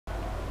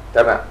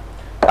تمام.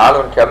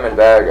 تعالوا نكمل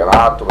بقى يا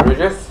جماعه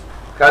التوبولوجيز.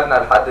 خدنا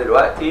لحد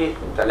دلوقتي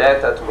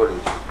 3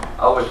 توبولوجي.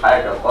 اول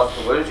حاجه الباس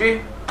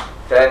توبولوجي،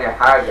 تاني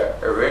حاجه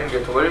الرينج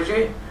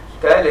توبولوجي،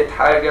 تالت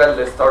حاجه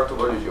الستار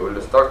توبولوجي.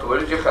 والستار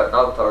توبولوجي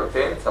خدناها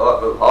بطريقتين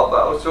سواء بالهاب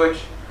او سويتش.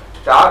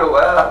 تعالوا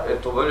بقى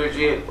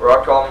التوبولوجي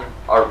رقم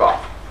 4.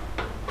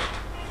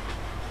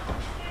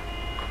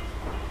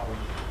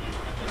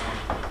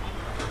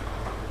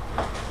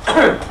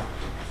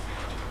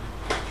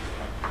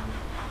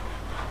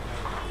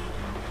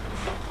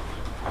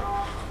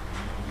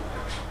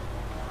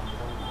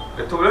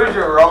 التوبولوجي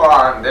الرابعة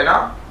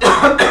عندنا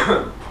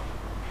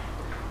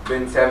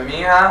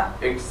بنسميها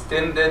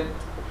extended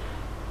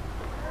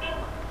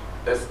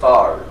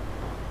star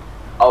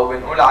أو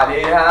بنقول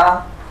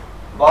عليها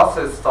باس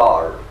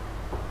ستار.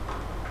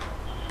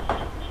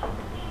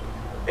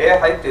 ايه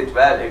حتة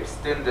بقى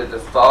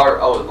الاكستندد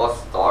ستار او الباس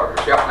ستار؟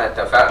 مش احنا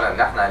اتفقنا ان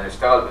احنا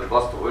هنشتغل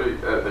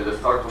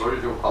بالستار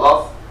توبولوجي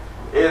وخلاص؟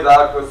 ايه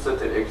بقى قصة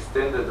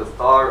الاكستندد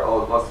ستار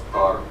او الباس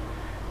ستار؟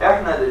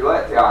 احنا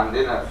دلوقتي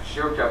عندنا في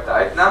الشركة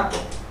بتاعتنا،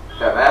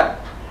 تمام،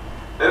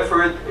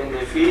 افرض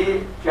ان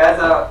في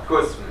كذا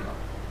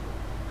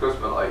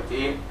قسم الاي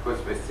تي،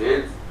 قسم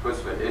السيلز،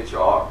 قسم الاتش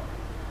ار.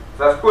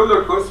 ففي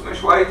كل قسم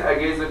شوية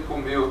اجهزة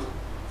كمبيوتر.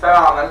 فانا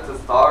عملت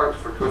ستار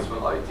في قسم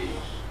الاي تي،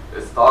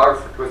 ستار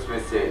في قسم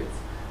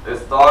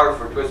السيلز، ستار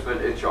في قسم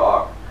الاتش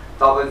ار.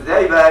 طب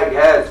ازاي بقى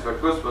جهاز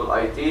في قسم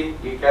الاي تي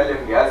يكلم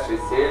جهاز في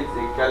السيلز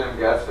يكلم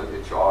جهاز في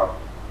الاتش ار؟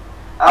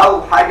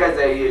 او حاجه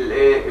زي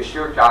الايه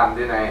الشركه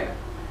عندنا هنا.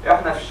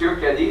 احنا في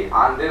الشركه دي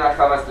عندنا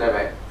 5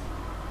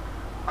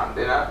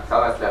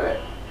 لابات.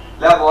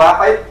 لاب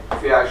واحد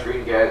فيه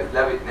 20 جهاز،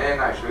 لاب 2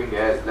 20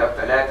 جهاز، لاب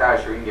 3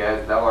 20 جهاز،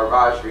 لاب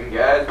 4 20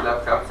 جهاز،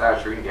 لاب 5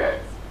 20 جهاز.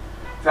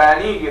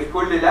 فهنيجي في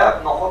كل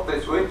لاب نحط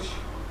سويتش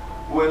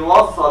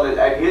ونوصل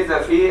الاجهزه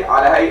فيه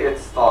على هيئه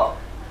ستار.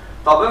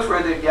 طب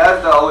افرض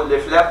الجهاز ده او اللي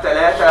في لاب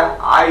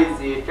 3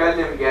 عايز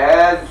يكلم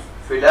جهاز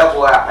في لاب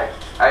واحد،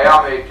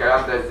 هيعمل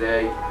الكلام ده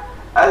ازاي؟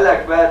 قال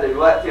لك بقى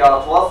دلوقتي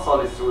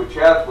هتوصل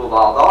السويتشات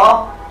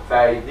ببعضها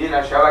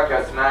فهيدينا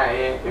شبكه اسمها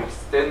ايه؟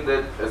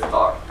 اكستندد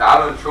ستار.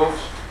 تعالوا نشوف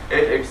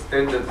ايه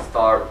الاكستندد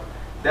ستار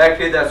ده.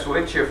 كده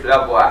سويتش في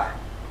لاب واحد،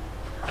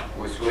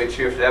 وسويتش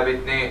في لاب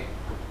 2،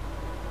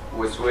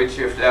 وسويتش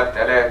في لاب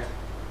 3،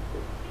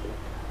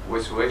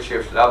 وسويتش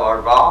في لاب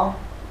 4،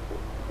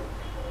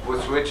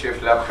 وسويتش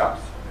في لاب 5.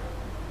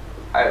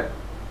 حلو.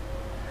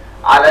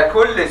 على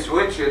كل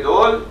سويتش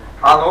دول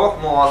هنروح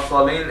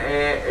موصلين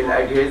ايه؟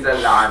 الاجهزه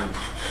اللي عندي،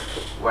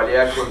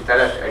 وليكن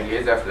 3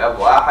 اجهزه في لاب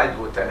 1،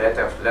 و3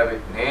 في لاب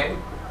 2،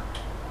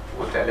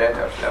 و3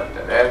 في لاب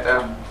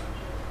 3،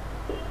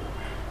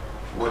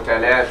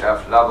 و3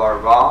 في لاب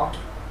 4،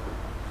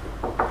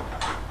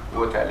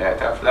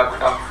 و3 في لاب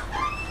 5.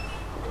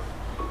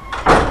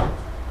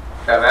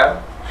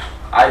 تمام.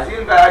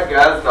 عايزين بقى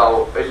الجهاز ده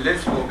اهو اللي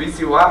اسمه بي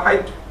سي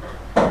 1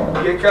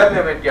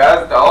 يكلم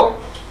الجهاز ده اهو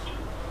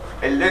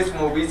اللي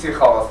اسمه بي سي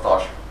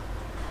 15.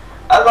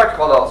 قال لك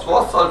خلاص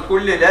وصل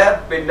كل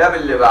لاب باللاب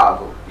اللي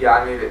بعده،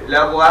 يعني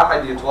لاب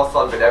 1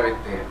 يتوصل بلاب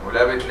 2،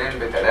 ولاب 2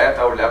 ب3،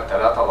 ولاب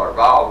 3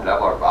 ب4،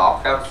 ولاب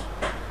 4 ب5.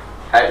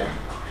 حلو.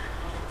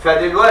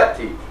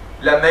 فدلوقتي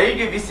لما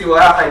يجي بي سي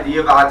 1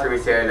 يبعت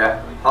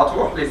رساله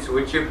هتروح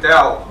للسويتش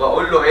بتاعه،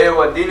 بقول له ايه؟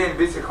 وديني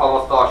البي سي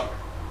 15.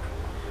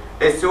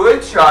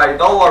 السويتش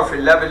هيدور في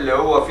اللاب اللي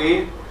هو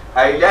فيه،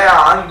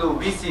 هيلاقي عنده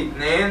بي سي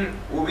 2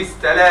 وبي سي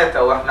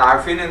 3، واحنا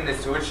عارفين ان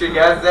السويتش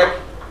جهاز ذكي.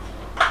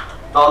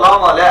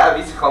 طالما لقى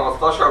بي سي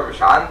 15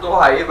 مش عنده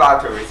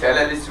هيبعت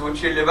الرساله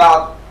للسويتش اللي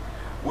بعده،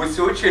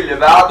 والسويتش اللي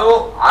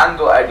بعده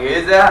عنده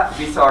اجهزه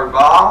بي سي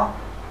 4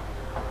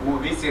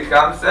 وبي سي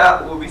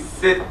 5 وبي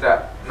سي 6،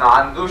 ما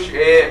عندوش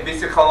ايه؟ بي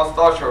سي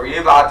 15.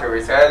 يبعت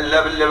الرساله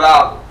لللاب اللي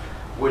بعده،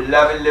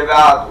 واللاب اللي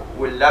بعده،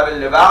 واللاب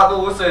اللي بعده.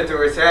 وصلت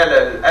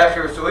الرساله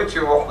لاخر سويتش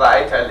يروح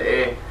باعتها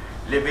لايه؟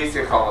 لبي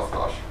سي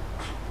 15.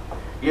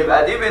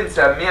 يبقى دي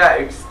بنسميها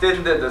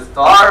اكستندد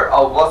ستار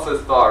او باس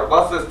ستار.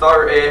 باس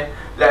ستار ايه؟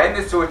 لان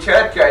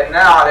السويتشات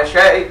كانها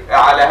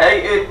على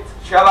هيئه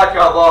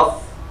شبكه باص،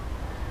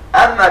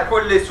 اما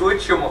كل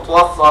سويتش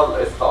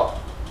متوصل ستار.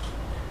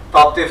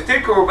 طب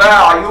تفتكروا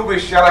بقى عيوب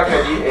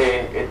الشبكه دي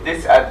ايه؟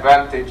 الديس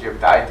ادفانتج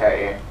بتاعتها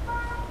ايه؟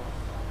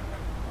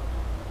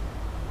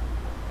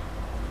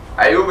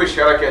 عيوب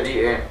الشبكه دي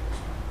ايه؟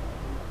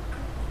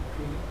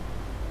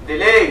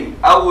 ديلي.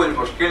 اول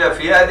مشكله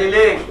فيها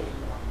ديلي،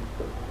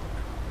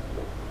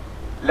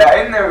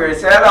 لان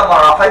الرساله ما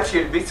راحتش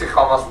البي سي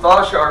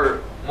 15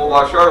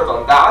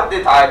 مباشره، ده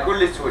عدت على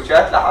كل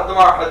السويتشات لحد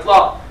ما راحت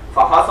لها،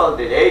 فحصل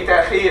ديلي،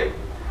 تاخير.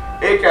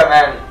 ايه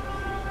كمان؟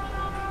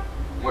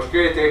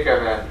 مشكله ايه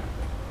كمان؟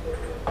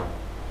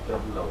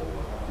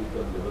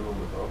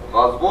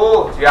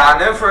 مظبوط.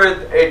 يعني افرض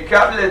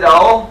الكابل ده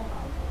اهو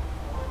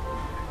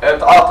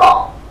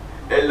اتقطع،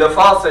 اللي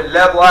فاصل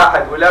لاب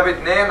 1 ولاب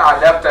 2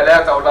 عن لاب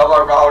 3 ولاب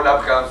 4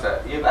 ولاب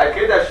 5، يبقى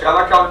كده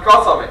الشبكه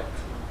انقسمت،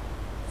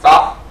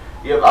 صح؟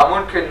 يبقى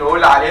ممكن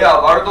نقول عليها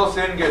برضه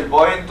سنجل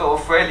بوينت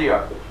اوف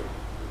فيلير.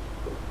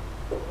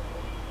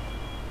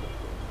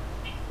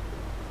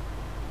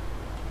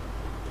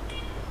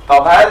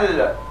 طب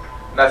هل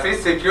مفيش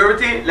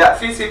سكيورتي؟ لا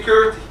في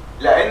سكيورتي،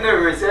 لان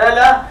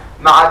الرساله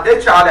ما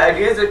عدتش على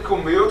اجهزه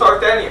كمبيوتر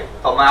تانية.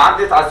 طب ما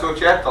عدت على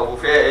السويتشات، طب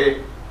وفيها ايه؟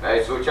 ما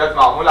هي السويتشات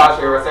معموله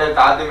عشان الرسائل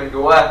تعدي من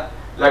جواها،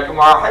 لكن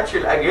ما راحتش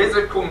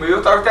لاجهزه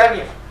كمبيوتر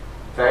تانية،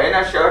 فهنا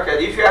الشبكه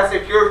دي فيها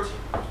سكيورتي.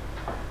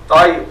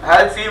 طيب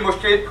هل في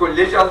مشكله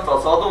كوليجن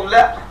تصادم؟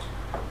 لا.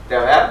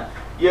 تمام؟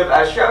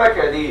 يبقى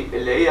الشبكه دي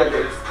اللي هي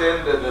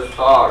الاكستندد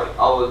ستار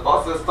او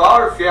الباس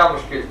ستار فيها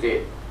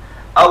مشكلتين.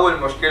 اول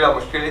مشكله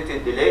مشكله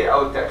الديلي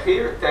او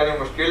التاخير، تاني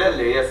مشكله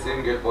اللي هي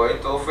السنجل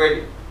بوينت اوف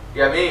فيلير.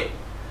 جميل.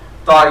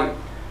 طيب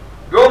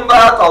جم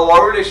بقى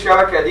طوروا لي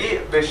الشبكه دي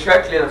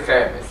بالشكل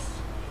الخامس.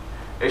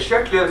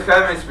 الشكل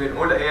الخامس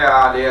بنقول ايه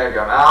عليه يا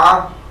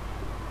جماعه؟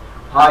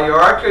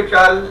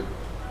 hierarchical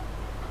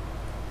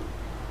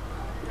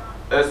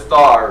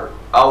star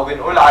او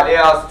بنقول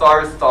عليها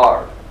ستار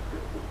ستار.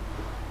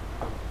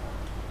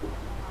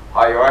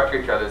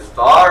 hierarchical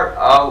star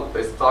او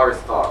ستار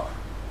ستار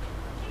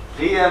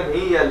دي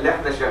هي اللي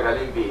احنا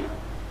شغالين بيها.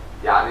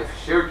 يعني في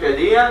الشركه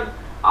دي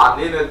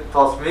عاملين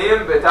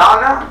التصميم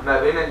بتاعنا ما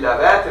بين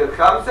اللابات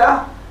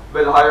الخمسه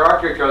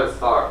بالهيراركيكال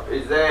ستار.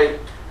 ازاي؟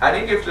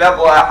 هنيجي في لاب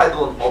واحد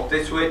ونحط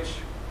سويتش،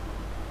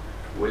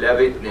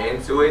 ولاب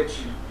 2 سويتش،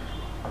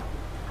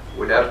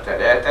 ولاب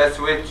 3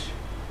 سويتش،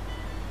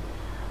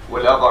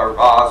 ولاب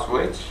 4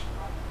 سويتش،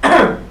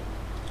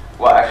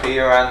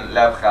 واخيرا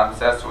لاب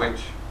 5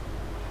 سويتش.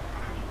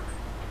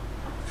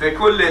 في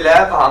كل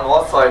لاب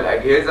هنوصل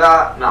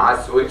الاجهزه مع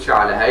السويتش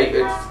على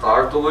هيئه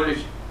ستار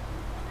توبولوجي.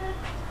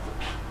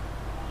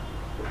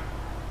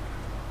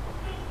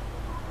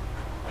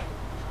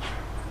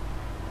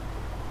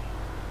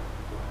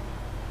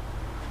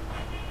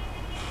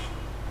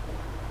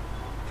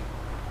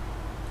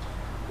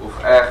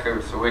 وفي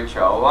اخر سويتش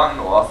اهو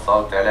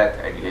نوصل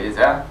 3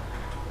 اجهزه،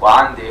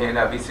 وعندي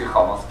هنا بي سي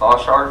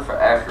 15 في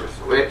اخر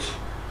سويتش،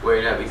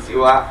 وهنا بي سي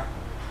 1.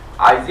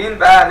 عايزين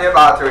بقى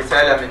نبعت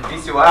رسالة من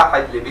بي سي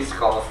 1 لبي سي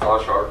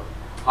 15.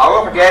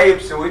 هروح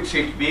جايب سويتش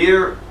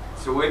كبير،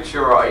 سويتش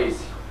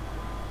رئيسي،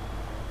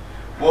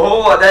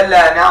 وهو ده اللي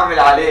هنعمل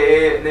عليه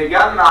ايه؟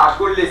 نجمع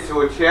كل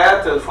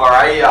السويتشات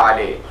الفرعية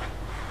عليه.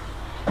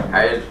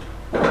 حلو.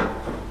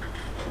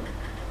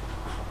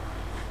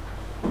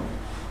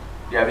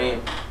 جميل.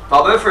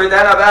 طب افرض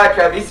انا بقى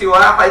كبي سي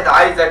 1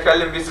 عايز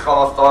اكلم بي سي 15،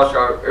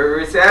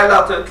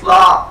 الرسالة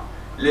تطلع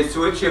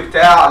للسويتش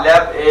بتاع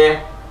لاب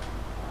ايه؟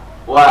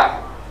 1،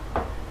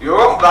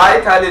 يروح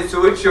باعتها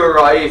للسويتش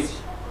الرئيسي.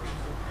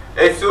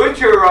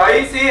 السويتش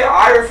الرئيسي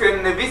عارف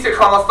ان بي سي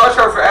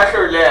 15 في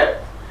اخر لاب،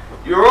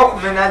 يروح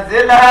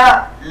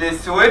منزلها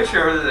للسويتش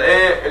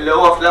اللي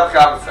هو في لاب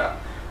 5،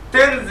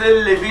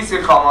 تنزل لبي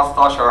سي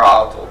 15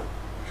 على طول.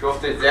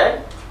 شفت ازاي؟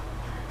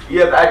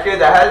 يبقى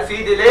كده هل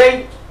في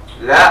ديلي؟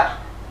 لا،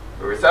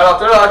 الرسالة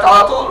طلعت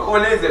على طول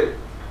ونزلت.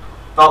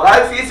 طب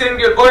هل في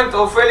سنجل بوينت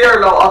اوف فيلير؟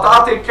 لو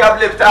قطعت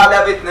الكابل بتاع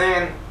لاب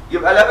 2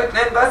 يبقى لاب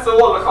 2 بس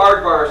هو اللي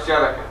خارج بره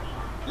الشبكه،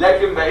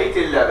 لكن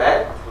بقيه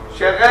اللابات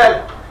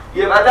شغاله.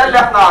 يبقى ده اللي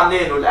احنا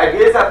عاملينه،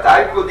 الاجهزه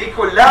بتاعتكم دي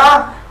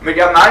كلها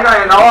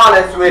مجمعينها هنا اهو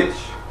على سويتش.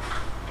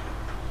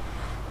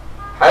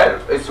 حلو.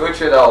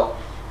 السويتش ده اهو،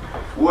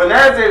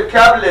 ونازل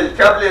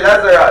الكابل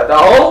الازرق ده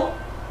اهو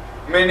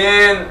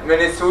منين؟ من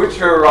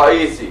السويتش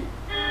الرئيسي.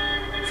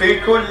 في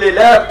كل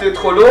لاب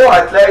تدخلوه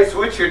هتلاقي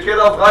سويتش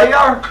كده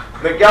صغير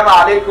متجمع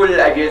عليه كل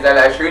الاجهزه، ال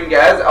 20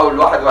 جهاز او ال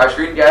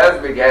 21 جهاز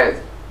بجهاز.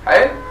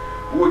 حلو.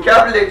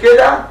 وكابل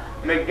كده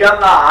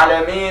متجمع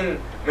على مين؟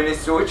 من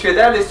السويتش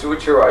ده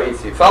للسويتش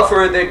الرئيسي.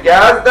 فافرض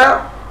الجهاز ده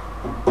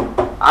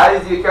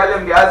عايز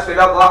يكلم جهاز في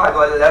لاب 1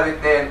 ولا لاب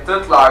 2،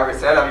 تطلع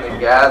الرساله من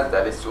الجهاز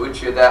ده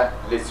للسويتش ده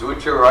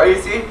للسويتش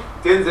الرئيسي،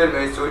 تنزل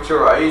من السويتش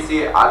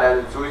الرئيسي على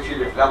السويتش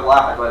اللي في لاب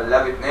 1 ولا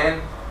لاب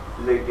 2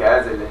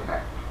 للجهاز اللي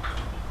هناك.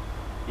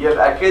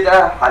 يبقى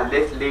كده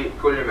حلت لي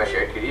كل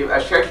المشاكل. يبقى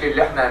الشكل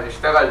اللي احنا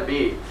هنشتغل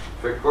بيه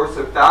في الكورس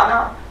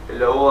بتاعنا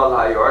اللي هو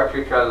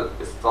الهيراركيكال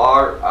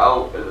ستار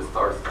او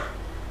الستار ستار.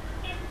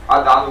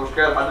 حد عنده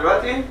مشكله لحد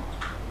دلوقتي؟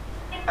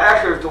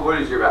 اخر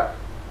توبولوجي بقى.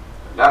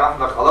 لا ما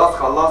احنا خلاص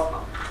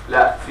خلصنا.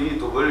 لا، في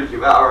توبولوجي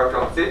بقى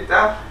رقم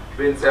 6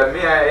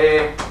 بنسميها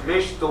ايه؟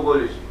 مش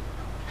توبولوجي.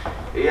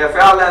 هي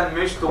فعلا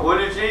مش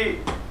توبولوجي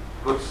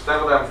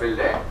بتستخدم في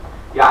اللان،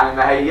 يعني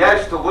ما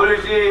هياش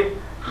توبولوجي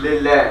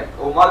لللان.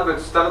 امال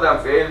بتستخدم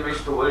في ايه المش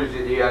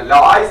توبولوجي دي؟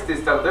 لو عايز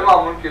تستخدمها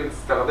ممكن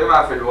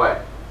تستخدمها في الوان،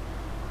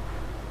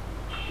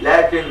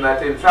 لكن ما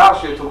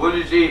تنفعش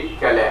توبولوجي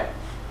كلام.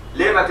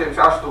 ليه ما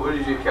تنفعش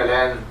توبولوجي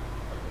كلام؟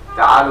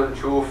 تعالوا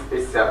نشوف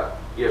السبب.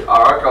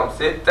 يبقى رقم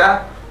 6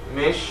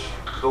 مش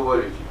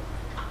توبولوجي.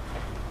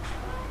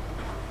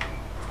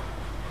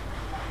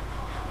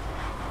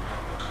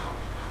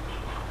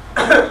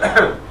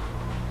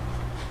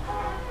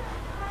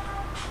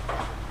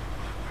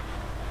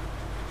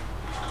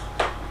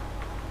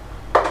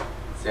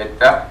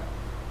 ستة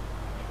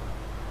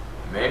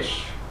مش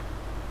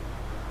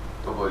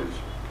توبولوجي.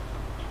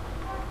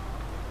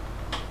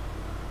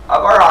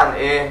 عبارة عن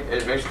ايه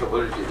المش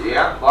توبولوجي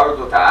دي؟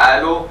 برضو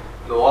تعالوا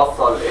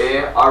نوصل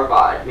ايه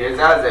 4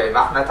 اجهزة زي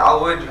ما احنا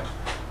اتعودنا.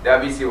 ده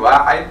بي سي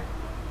 1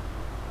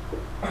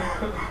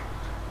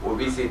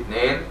 وبي سي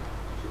 2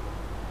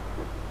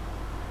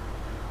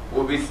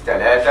 وبي سي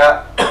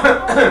 3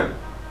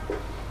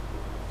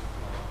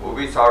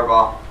 وبي سي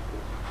 4.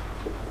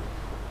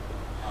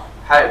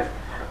 حلو.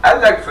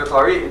 قال لك في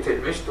طريقة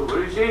المش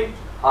توبولوجي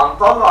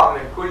هنطلع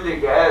من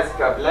كل جهاز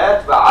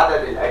كابلات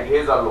بعدد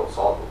الأجهزة اللي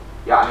قصاده.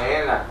 يعني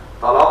هنا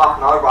طالما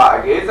احنا 4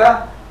 أجهزة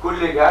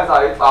كل جهاز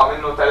هيطلع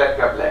منه 3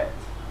 كابلات.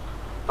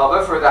 طب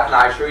افرض احنا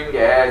 20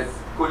 جهاز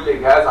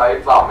كل جهاز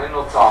هيطلع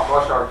منه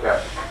 19 كابل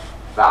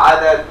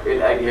بعدد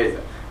الأجهزة.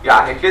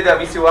 يعني كده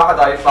بي سي 1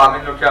 هيطلع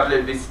منه كابل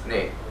البي سي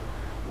 2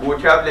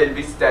 وكابل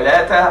البي سي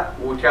 3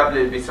 وكابل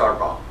البي سي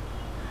 4.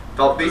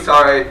 طب بي سي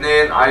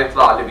 2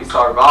 هيطلع لبي سي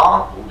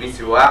 4 وبي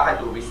سي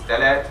 1 وبي سي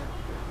 3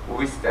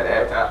 وبي سي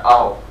 3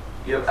 اهو.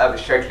 يبقى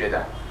بالشكل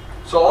ده.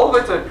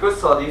 صعوبة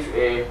القصة دي في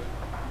ايه؟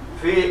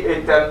 في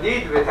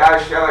التمديد بتاع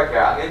الشبكة.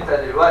 يعني انت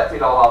دلوقتي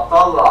لو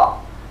هتطلع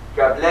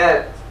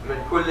كابلات من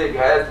كل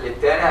جهاز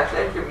للتاني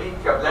هتلاقي كمية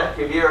كابلات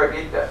كبيرة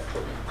جدا.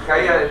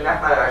 تخيل ان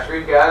احنا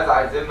 20 جهاز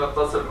عايزين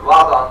نتصل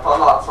ببعض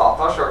هنطلع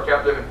 19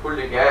 كابل من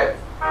كل جهاز،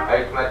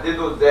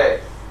 هيتمددوا ازاي؟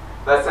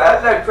 بس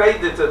قال لك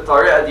فايدة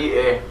الطريقة دي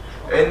ايه؟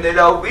 ان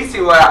لو بي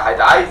سي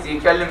 1 عايز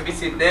يكلم بي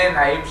سي 2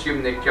 هيمشي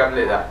من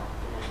الكابل ده.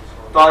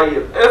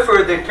 طيب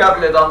افرض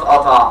الكابل ده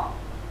اتقطع،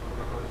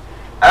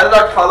 قال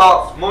لك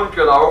خلاص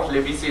ممكن اروح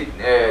لبي سي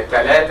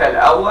 3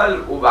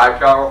 الاول وبعد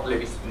كده اروح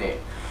لبي سي 2.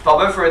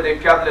 طب افرض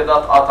الكابل ده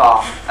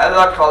اتقطع، قال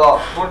لك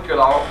خلاص ممكن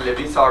اروح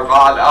لبي سي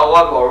 4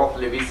 الاول واروح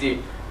لبي سي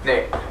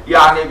 2.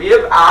 يعني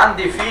بيبقى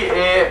عندي في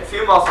ايه؟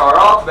 في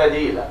مسارات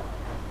بديله.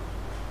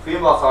 في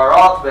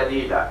مسارات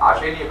بديله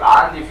عشان يبقى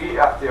عندي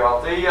في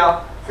احتياطيه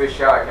في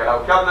الشبكه. لو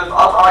كابل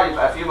اتقطع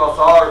يبقى في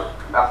مسار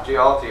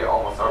احتياطي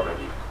او مسار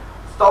بديل.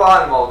 بس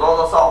طبعا الموضوع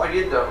ده صعب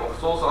جدا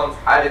وخصوصا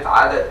في حاله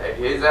عدد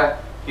اجهزه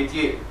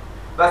كتير.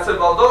 بس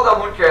الموضوع ده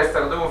ممكن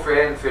استخدمه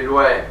فين؟ في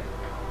الوان.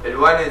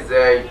 الوان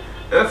ازاي؟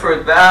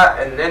 افرض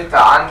بقى ان انت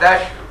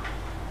عندك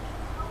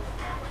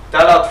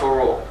 3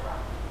 فروع.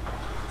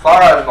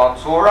 فرع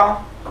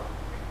المنصورة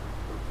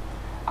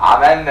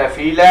عملنا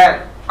فيه لان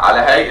على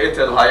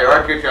هيئة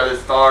الهيراركيكال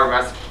ستار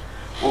مثلا،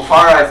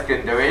 وفرع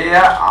اسكندرية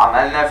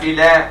عملنا فيه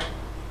لان،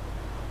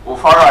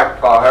 وفرع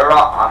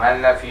القاهرة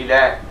عملنا فيه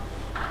لان.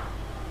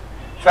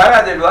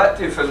 فأنا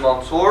دلوقتي في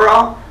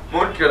المنصورة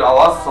ممكن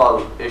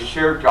أوصل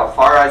الشركة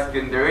بفرع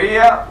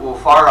اسكندرية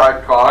وفرع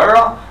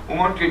القاهرة،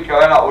 وممكن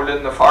كمان أقول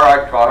إن فرع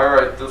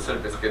القاهرة يتصل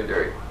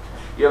باسكندرية.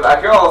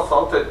 يبقى كده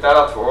وصلت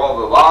ال3 فروع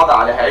ببعض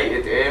على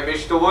هيئة إيه؟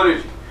 مش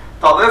توبولوجي.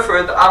 طب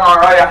افرض أنا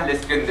رايح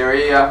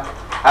لاسكندرية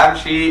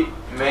همشي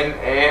من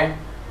إيه؟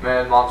 من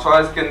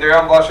المنصورة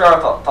اسكندرية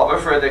مباشرة. طب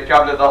افرض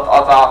الكابل ده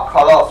اتقطع،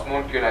 خلاص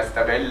ممكن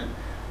أستغل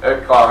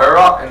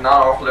القاهرة إن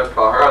أنا أروح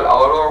للقاهرة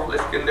الأول وأروح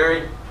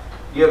لاسكندرية.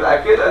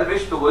 يبقى كده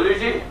المش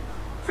توبولوجي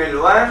في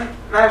الوان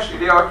ماشي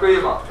ليها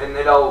قيمة. إن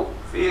لو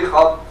في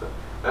خط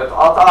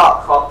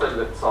اتقطع، خط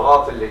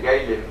الاتصالات اللي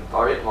جاي لي من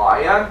طريق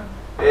معين،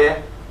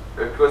 إيه؟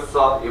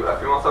 القصة يبقى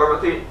في مسار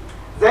بطيء.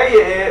 زي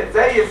إيه؟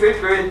 زي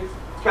فكرة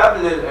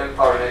كابل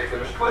الإنترنت.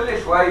 مش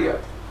كل شوية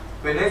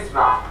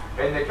بنسمع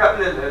إن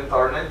كابل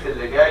الإنترنت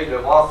اللي جاي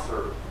لمصر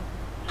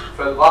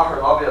في البحر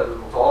الأبيض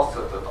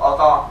المتوسط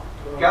اتقطع.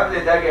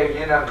 الكابل ده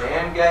جاي لنا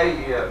منين؟ جاي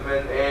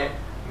من إيه؟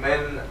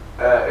 من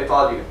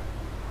إيطاليا.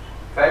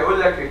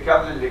 فيقول لك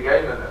الكابل اللي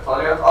جاي من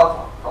إيطاليا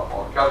اتقطع. طب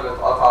هو الكابل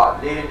اتقطع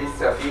ليه؟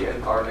 لسه في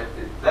إنترنت.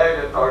 تلاقي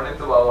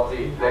الإنترنت بقى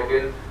بطيء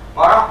لكن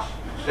ما راحش،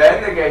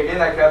 لأن جاي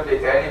لنا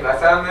كابل تاني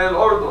مثلا من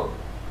الأردن،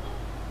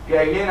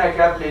 جاي لنا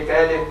كابل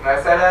تالت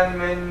مثلا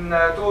من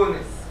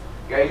تونس،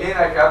 جاي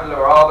لنا كابل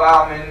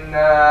رابع من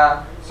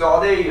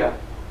السعودية.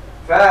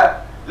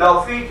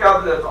 فلو في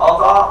كابل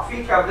اتقطع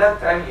في كابلات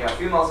تانية،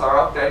 في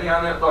مسارات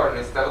تانية نقدر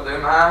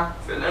نستخدمها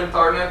في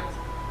الإنترنت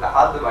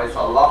لحد ما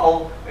يصلحوا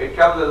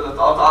الكابل اللي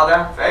اتقطع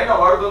ده. فهنا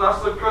برضه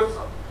نفس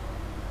القصة.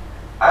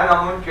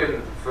 أنا ممكن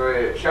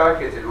في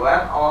شبكة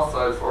الوان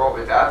أوصل الفروع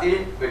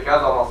بتاعتي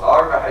بكذا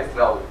مسار بحيث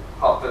لو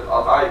خط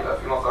اتقطع يبقى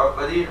في مسارات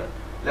بديلة،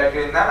 لكن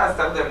إن أنا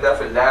أستخدم ده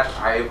في اللان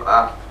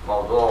هيبقى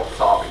موضوع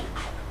صعب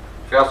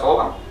فيها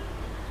صعوبة.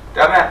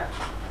 تمام.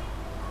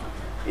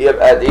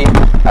 يبقى دي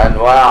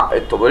أنواع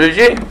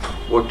التوبولوجي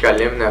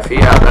واتكلمنا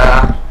فيها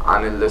بقى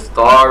عن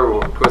الستار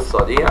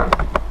والقصة دي.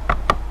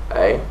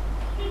 أهي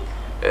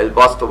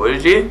الباس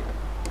توبولوجي،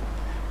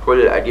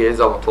 كل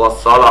الأجهزة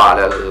متوصلة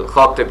على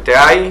الخط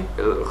بتاعي.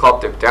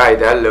 الخط بتاعي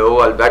ده اللي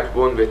هو الباك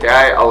بون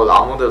بتاعي أو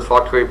العمود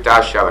الفقري بتاع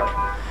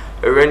الشبكة.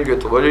 الرينج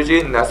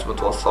توبولوجي الناس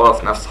متوصلة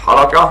في نفس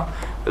حركة.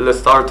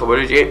 الستار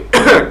توبولوجي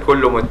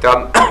كله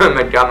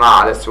متجمع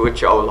على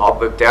السويتش أو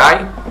الهب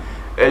بتاعي.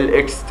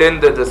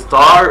 الاكستندد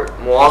ستار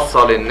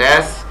موصل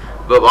الناس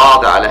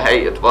ببعض على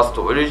هيئة باس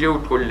توبولوجي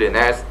وكل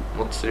ناس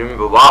متصلين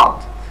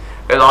ببعض.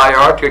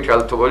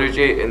 الهيراركيكال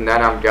توبولوجي ان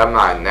انا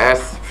مجمع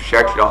الناس في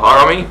شكل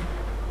هرمي.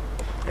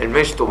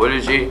 المش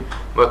توبولوجي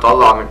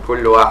بطلع من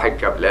كل واحد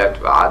كابلات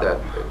بعدد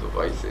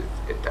الديفايسز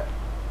التانية.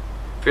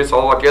 في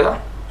صعوبة كده؟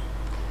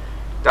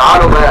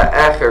 تعالوا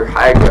بقى اخر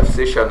حاجة في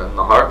سيشن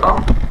النهاردة،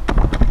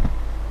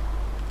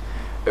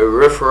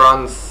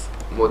 الريفرنس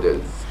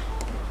موديلز.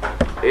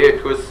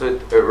 ايه قصة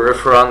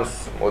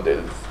الريفرنس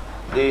موديلز؟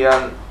 دي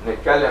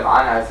نتكلم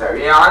عنها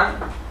سريعا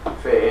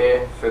في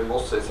ايه؟ في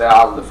النص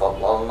ساعة اللي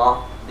فضلنا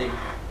دي.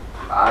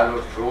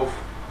 تعالوا نشوف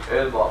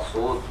ايه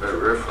المقصود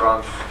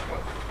بالريفرنس.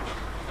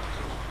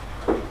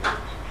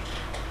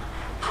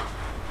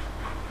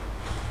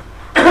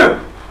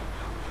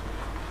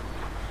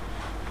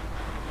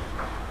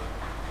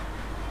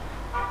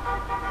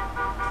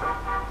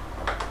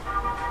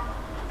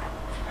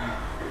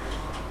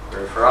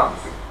 ريفرنس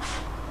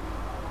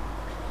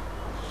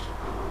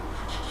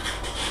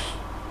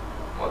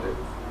موديل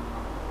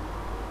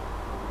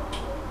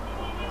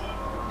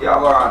دي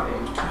عبارة عن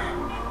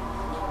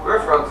ايه؟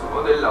 ريفرنس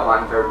موديل لو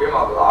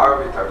هنترجمها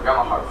بالعربي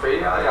ترجمة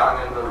حرفية يعني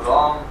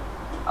النظام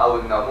أو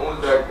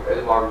النموذج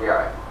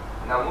المرجعي.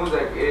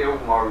 نموذج إيه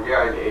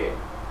ومرجعي لإيه؟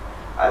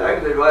 قالك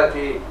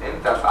دلوقتي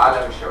أنت في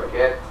عالم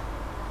الشبكات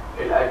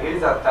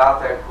الأجهزة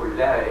بتاعتك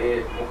كلها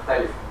إيه؟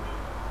 مختلفة.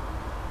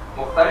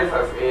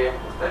 مختلفة في إيه؟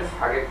 مختلفة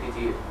في حاجات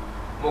كتير.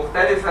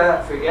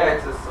 مختلفة في جهة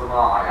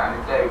الصناعة، يعني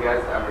تلاقي جهاز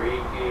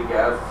أمريكي،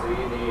 جهاز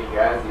صيني،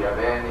 جهاز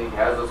ياباني،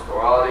 جهاز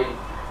استرالي،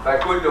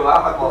 فكل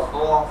واحد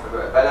مصنوع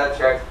في بلد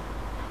شكل.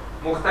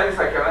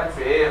 مختلفة كمان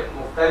في ايه؟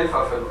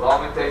 مختلفة في نظام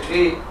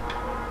التشغيل.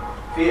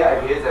 في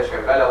أجهزة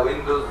شغالة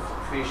ويندوز،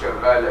 في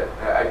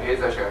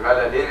أجهزة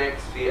شغالة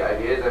لينكس، في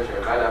أجهزة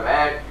شغالة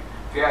ماك،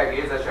 في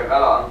أجهزة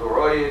شغالة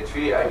أندرويد،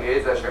 في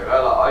أجهزة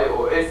شغالة اي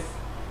او اس.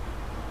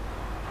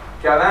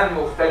 كمان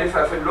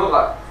مختلفة في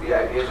اللغة، في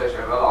أجهزة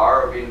شغالة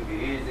عربي،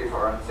 إنجليزي،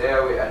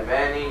 فرنساوي،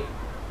 ألماني.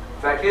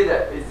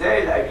 فكده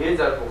ازاي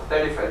الأجهزة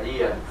المختلفة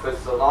دي في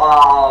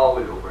الصناعة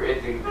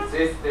والأوبريتنج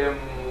سيستم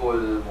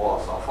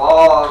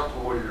والمواصفات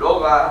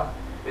واللغة،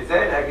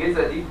 ازاي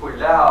الأجهزة دي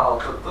كلها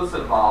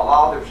هتتصل مع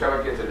بعض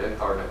بشبكة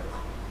الإنترنت،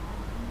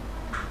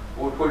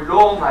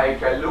 وكلهم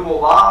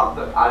هيكلموا بعض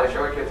على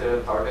شبكة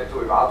الإنترنت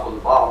ويبعتوا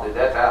لبعض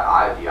داتا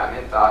عادي. يعني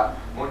أنت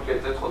ممكن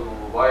تدخل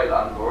من موبايل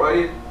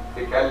أندرويد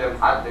تكلم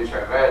حد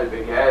شغال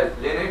بجهاز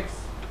لينكس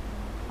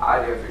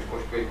عادي، مفيش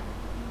مشكلة،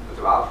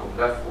 تبعت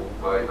له ملف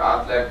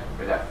ويبعت لك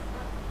ملف.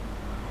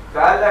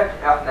 فقال لك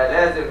احنا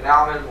لازم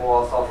نعمل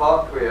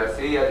مواصفات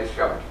قياسية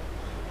للشبكة،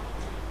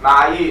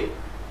 معايير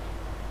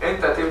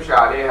انت تمشي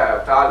عليها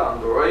بتاع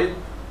الاندرويد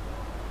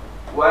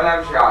وانا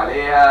امشي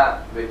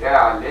عليها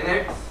بتاع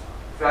اللينكس،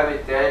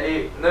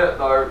 فبالتالي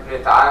نقدر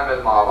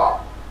نتعامل مع بعض،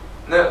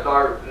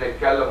 نقدر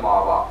نتكلم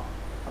مع بعض.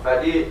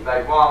 فدي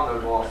مجموعة من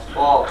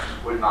المواصفات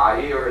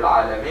والمعايير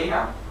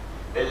العالمية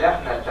اللي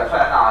احنا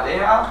اتفقنا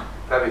عليها،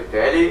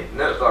 فبالتالي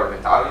نقدر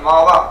نتعامل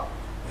مع بعض.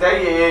 زي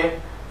ايه؟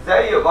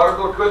 زي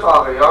برضو قطع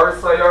غيار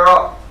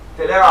السيارات،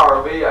 تلاقي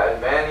عربية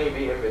ألماني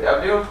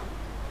BMW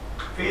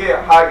في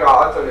حاجة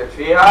عطلت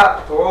فيها،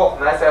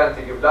 تروح مثلا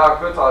تجيب لها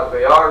قطعة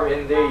غيار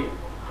هندية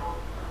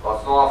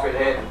مصنوعة في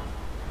الهند،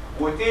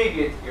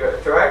 وتيجي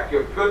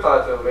تركب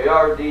قطعة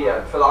الغيار دي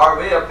في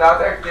العربية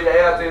بتاعتك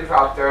تلاقيها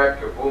تنفع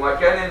تركب،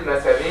 ومكان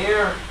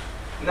المسامير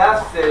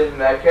نفس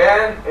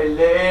المكان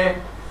اللي ايه؟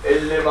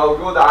 اللي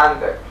موجود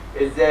عندك.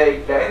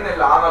 ازاي؟ لان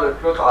اللي عمل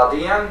القطعة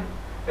دي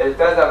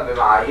التزم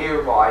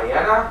بمعايير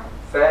معينة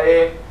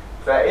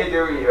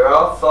فقدر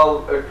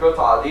يوصل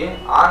القطعة دي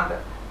عندك.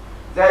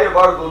 زي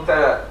برضو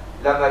انت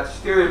لما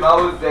تشتري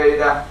ماوس زي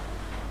ده،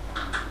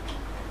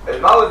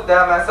 الماوس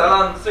ده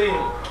مثلا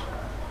صيني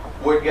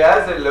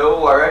والجهاز اللي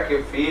هو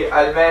راكب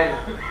فيه ألماني،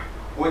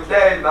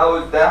 وتلاقي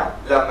الماوس ده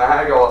لما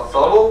هاجي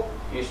اوصله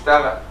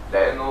يشتغل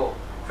لانه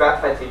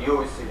فتحة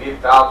اليو اس بي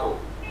بتاعته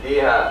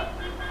ليها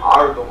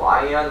عرض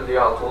معين،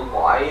 ليها طول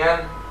معين،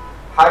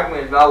 حجم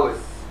الماوس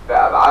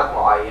بأبعاد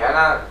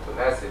معينة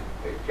تناسب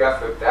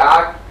الكف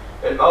بتاعك.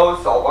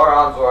 الماوس عبارة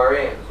عن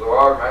زرارين،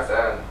 زرار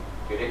مثلا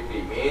كليك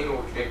يمين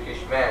وكليك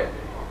شمال،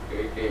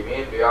 كليك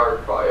يمين بيعرض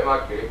قائمة،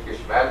 كليك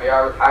شمال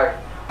بيعرض حاجة.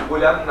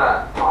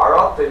 ولما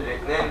عرضت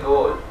الاتنين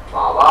دول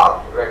مع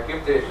بعض،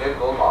 ركبت الاتنين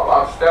دول مع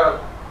بعض، اشتغل،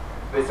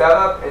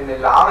 بسبب ان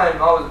اللي عمل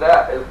الماوس ده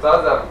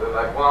التزم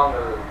بمجموعة من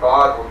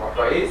القواعد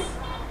والمقاييس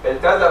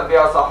التزم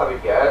بيها صاحب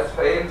الجهاز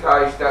فينفع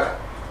يشتغل.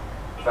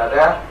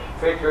 فده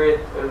فكرة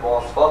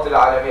المواصفات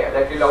العالمية.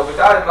 لكن لو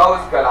بتاع الماوس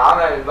كان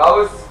عمل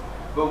الماوس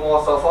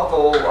بمواصفاته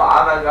هو،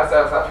 عمل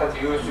مثلا فتحة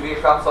يو اس بي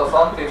 5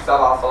 سم في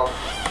 7 سم،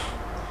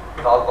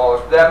 فالماوس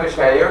ده مش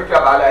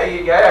هيركب على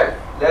أي جهاز،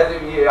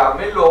 لازم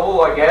يعمل له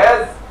هو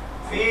جهاز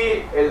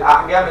في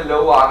الأحجام اللي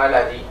هو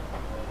عملها دي.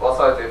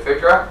 وصلت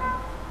الفكرة؟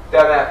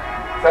 تمام.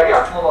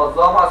 فجت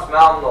منظمة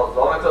اسمها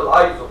منظمة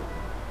الايزو.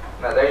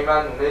 احنا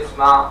دايما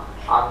نسمع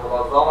عن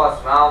منظمة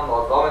اسمها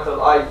منظمة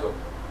الايزو.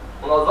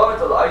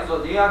 منظمة الايزو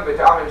دي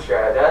بتعمل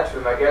شهادات في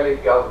مجال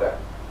الجودة،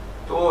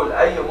 تقول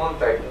اي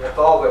منتج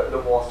مطابق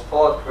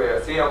لمواصفات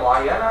قياسية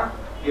معينة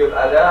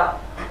يبقى ده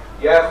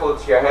ياخد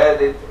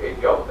شهادة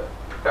الجودة.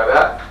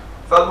 تمام؟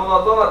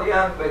 فالمنظمة دي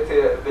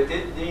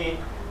بتدي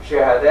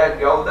شهادات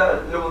جودة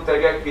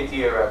لمنتجات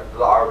كتيرة،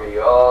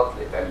 لعربيات،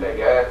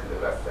 لثلاجات،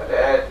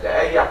 لغسالات،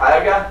 لأي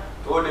حاجة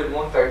تقول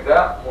المنتج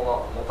ده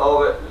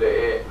مطابق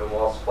لإيه؟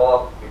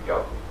 لمواصفات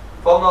الجودة.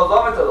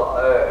 فمنظمة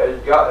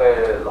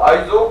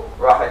الايزو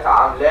راحت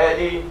عاملة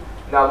لي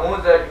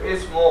نموذج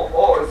اسمه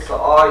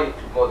OSI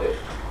موديل.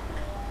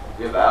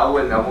 يبقى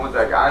أول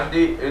نموذج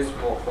عندي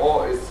اسمه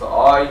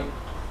OSI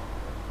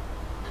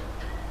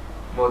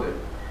موديل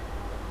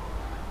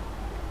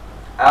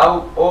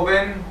او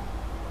open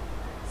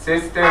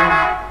system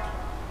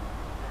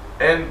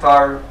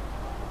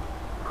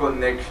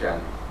interconnection.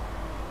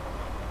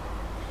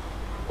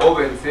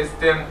 open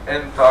system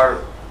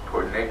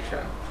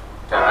interconnection.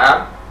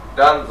 تمام.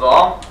 ده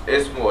نظام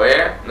اسمه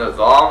ايه؟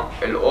 نظام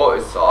الاو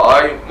اس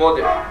اي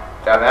موديل.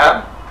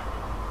 تمام.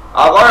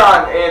 عبارة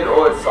عن ايه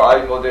الاو اس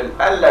اي موديل؟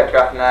 قال لك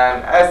احنا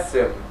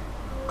هنقسم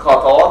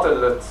خطوات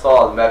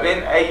الاتصال ما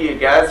بين اي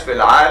جهاز في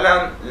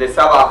العالم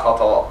لسبع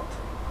خطوات.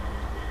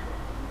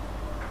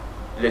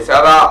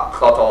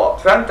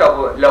 فانت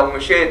لو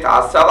مشيت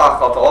على السبع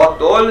خطوات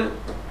دول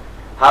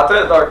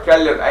هتقدر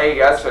تكلم اي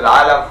جهاز في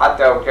العالم،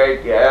 حتى لو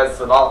كان جهاز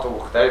صناعته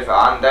مختلفة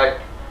عندك،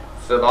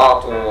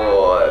 صناعته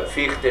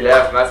في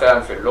اختلاف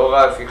مثلا في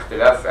اللغة، في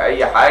اختلاف في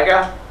اي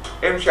حاجة.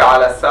 امشي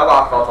على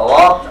السبع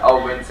خطوات او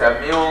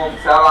بنسميهم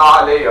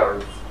 7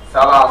 layers،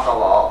 7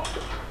 طبقات.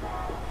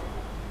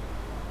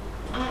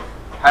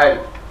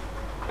 حلو.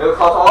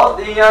 الخطوات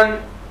دي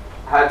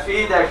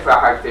هتفيدك في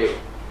حاجتين.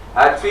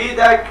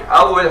 هتفيدك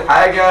اول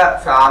حاجة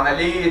في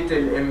عملية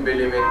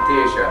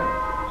الامبلمنتيشن،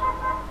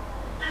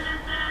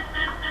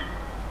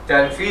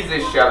 تنفيذ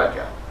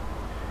الشبكة.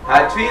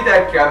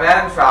 هتفيدك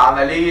كمان في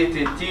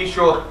عملية التي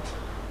شوت،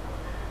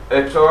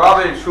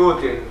 الترابل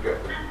شوتنج،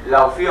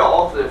 لو في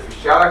عطل في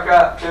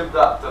الشبكة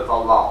تبدأ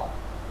تطلعه.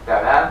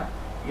 تمام.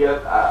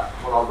 يبقى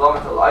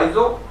منظمة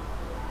الايزو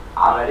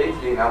عملت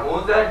لي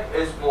نموذج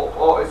اسمه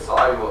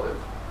OSI موديل.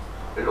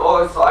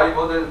 الاو اس اي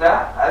موديل ده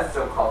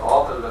قسم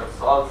خطوات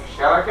الاتصال في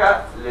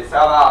الشبكة ل7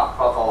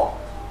 خطوات.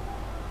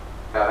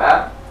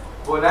 تمام.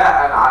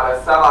 بناء على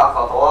ال7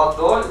 خطوات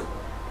دول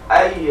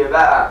اي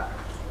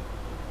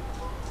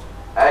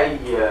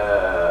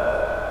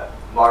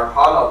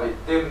مرحلة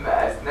بتتم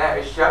اثناء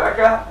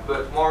الشبكة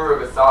بتمر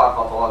بال7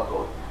 خطوات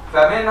دول.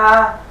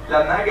 فمنها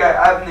لما اجي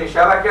ابني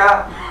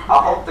شبكة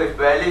احط في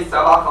بالي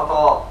 7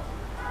 خطوات،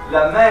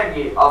 لما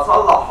اجي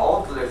اصلح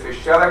عطل في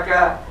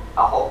الشبكة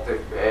احط في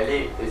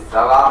بالي ال7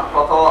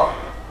 خطوات.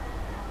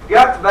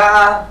 جت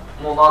بقى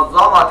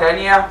منظمة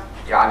تانية،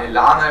 يعني اللي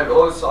عمل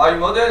الاو اس اي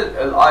موديل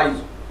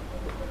الايزو،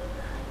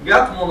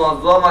 جت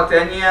منظمة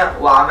تانية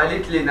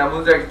وعملت لي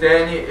نموذج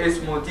تاني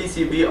اسمه تي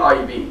سي بي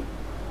اي بي.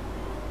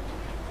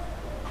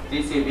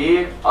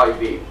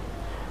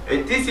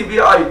 التي سي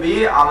بي اي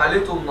بي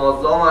عملته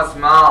منظمة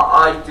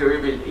اسمها اي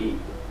تريبل اي.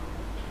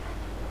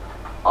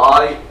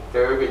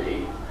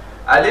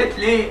 قالت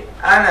لي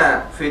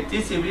انا في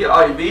التي سي بي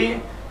اي بي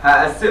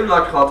هقسم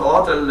لك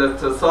خطوات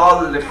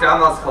الاتصال ل5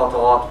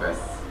 خطوات بس،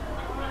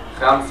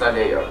 5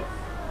 لاير.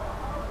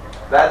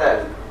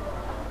 بدل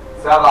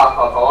 7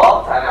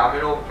 خطوات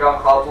هنعملهم كام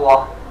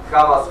خطوة؟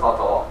 5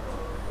 خطوات.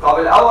 طب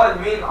الاول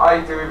مين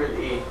اي تريبل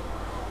اي؟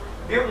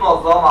 دي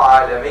منظمة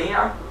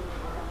عالمية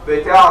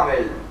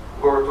بتعمل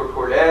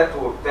بروتوكولات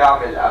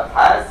وبتعمل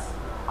ابحاث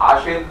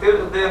عشان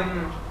تخدم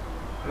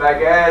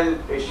مجال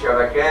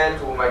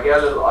الشبكات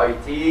ومجال الاي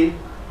تي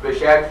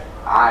بشكل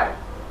عام.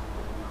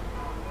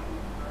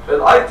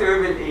 الاي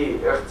تريبل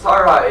اي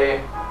اختصارها ايه؟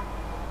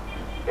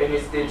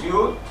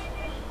 Institute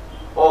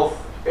of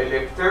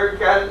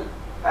Electrical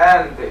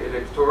and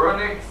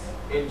Electronics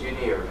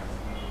Engineers.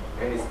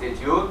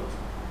 Institute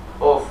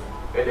of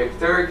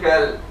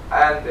Electrical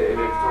and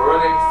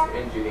Electronics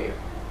Engineers.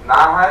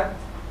 معهد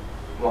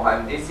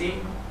مهندسي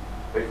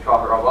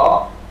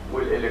الكهرباء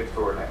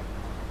والالكترونيات.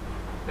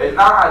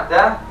 المعهد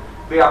ده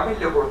بيعمل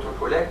لي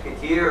بروتوكولات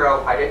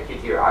كتيرة وحاجات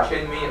كتير.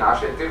 عشان مين؟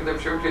 عشان تخدم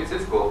شركة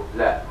سيسكو؟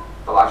 لا.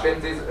 طب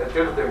عشان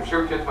تخدم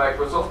شركة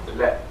مايكروسوفت؟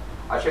 لا.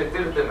 عشان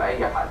تخدم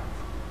أي حد.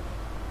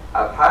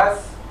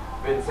 أبحاث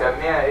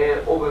بنسميها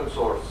إيه؟ أوبن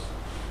سورس.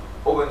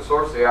 أوبن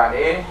سورس يعني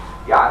إيه؟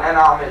 يعني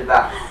أنا أعمل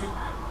بحث،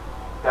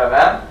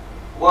 تمام؟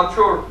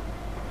 وانشره.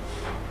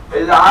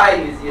 اللي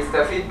عايز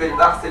يستفيد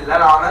بالبحث اللي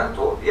أنا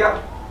عملته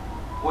ياخده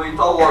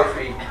ويطور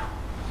فيه،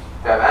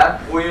 تمام؟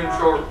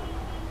 وينشره.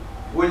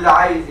 واللي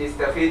عايز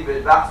يستفيد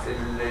بالبحث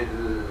اللي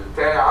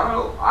التاني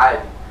عمله عادي.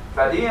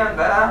 فدي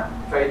بقى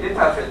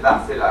فايدتها في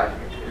البحث العلمي.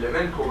 اللي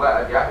منكم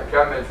بقى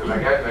يكمل في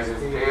مجال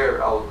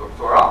ماجستير او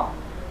دكتوراه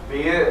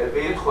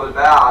بيدخل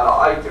بقى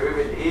على اي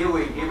تريبل اي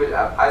ويجيب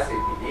الابحاث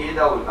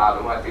الجديده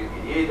والمعلومات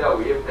الجديده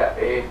ويبدا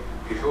ايه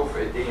يشوف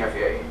الدنيا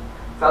فيها ايه.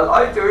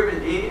 فالاي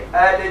تريبل اي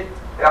قالت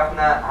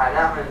احنا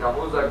هنعمل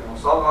نموذج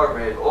مصغر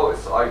من الاو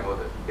اس اي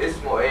موديل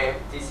اسمه ايه؟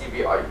 تي سي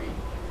بي اي بي.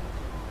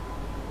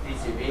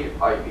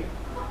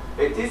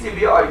 التي سي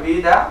بي اي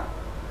بي ده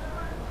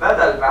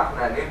بدل ما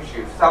احنا نمشي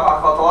في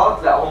 7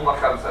 خطوات لا هم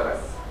 5 بس.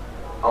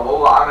 طب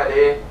هو عمل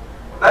ايه؟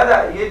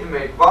 بدأ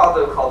يدمج بعض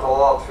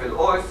الخطوات في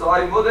الاو اس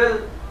اي موديل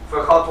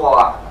في خطوة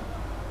واحدة.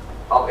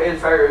 طب ايه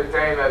الفرق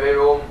التاني ما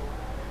بينهم؟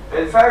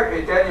 الفرق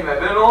التاني ما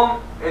بينهم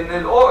ان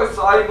الاو اس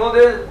اي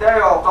موديل ده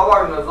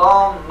يعتبر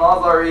نظام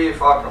نظري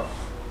فقط.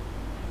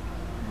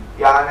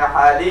 يعني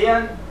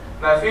حاليا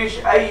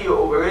مفيش اي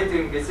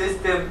اوبريتنج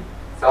سيستم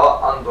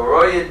سواء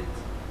اندرويد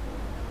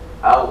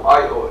او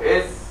اي او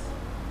اس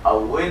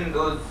او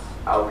ويندوز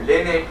او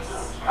لينكس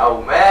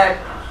او ماك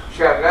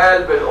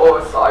شغال بالاو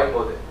اس اي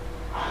موديل.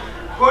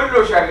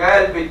 كله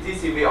شغال بالتي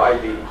سي بي اي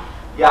بي.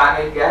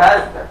 يعني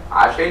الجهاز ده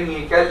عشان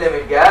يكلم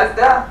الجهاز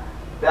ده،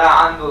 ده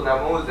عنده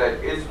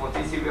نموذج اسمه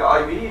تي سي بي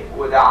اي بي،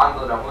 وده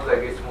عنده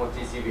نموذج اسمه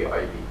تي سي بي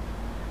اي بي.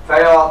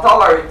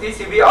 فيعتبر التي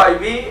سي بي اي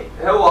بي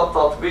هو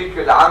التطبيق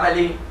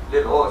العملي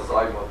للاو اس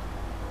اي موديل.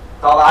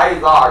 طب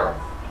عايز اعرف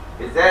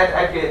ازاي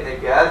اتاكد ان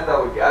الجهاز ده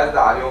والجهاز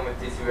ده عليهم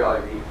التي سي بي اي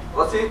بي؟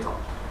 بسيطه،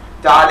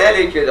 تعالى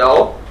لي كده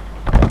اهو،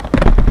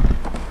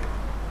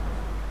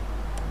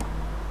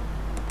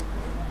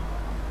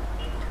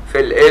 في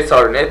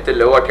الايثرنت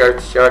اللي هو كارت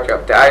الشبكه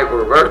بتاعي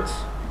بروبرتس،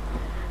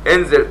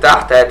 انزل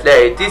تحت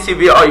هتلاقي تي سي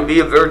بي اي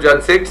بي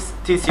فيرجن 6،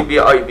 تي سي بي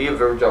اي بي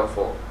فيرجن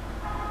 4.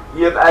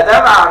 يبقى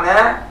ده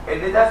معناه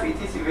ان ده في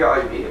تي سي بي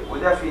اي بي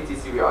وده في تي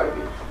سي بي اي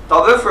بي.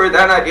 طب افرض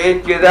انا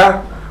جيت كده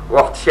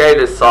ورحت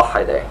شايل الصح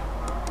ده،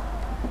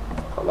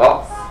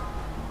 خلاص،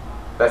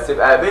 بس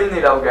يبقى قابلني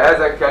لو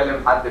جهازك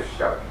كلم حد في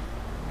الشبكه،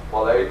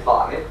 ولا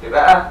يطلع نت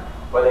بقى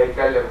ولا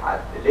يكلم حد.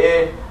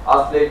 ليه؟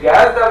 اصل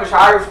الجهاز ده مش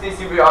عارف تي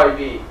سي بي اي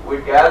بي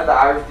والجهاز ده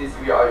عارف تي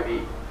سي بي اي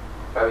بي،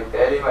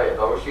 فبالتالي ما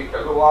يقدروش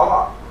يتكلموا مع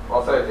بعض.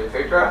 وصلت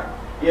الفكره؟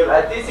 يبقى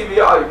التي سي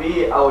بي اي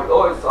بي او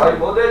الاو اس اي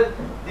موديل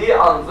دي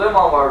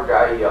انظمه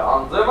مرجعيه،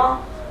 انظمه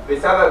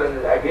بسبب ان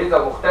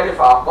الاجهزه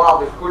مختلفه عن بعض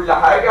في كل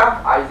حاجه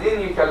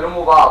عايزين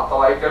يكلموا بعض. طب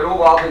هيكلموا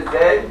بعض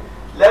ازاي؟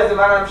 لازم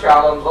انا امشي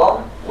على نظام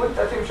وانت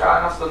تمشي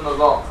على نفس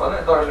النظام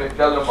فنقدر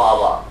نتكلم مع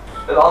بعض.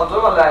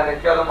 الانظمه اللي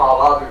هنتكلم مع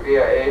بعض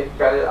فيها ايه؟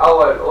 كان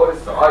الاول الاو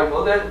اس اي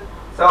موديل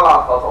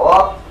 7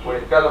 خطوات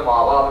ونتكلم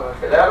مع بعض من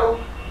خلاله.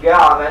 جه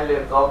عمل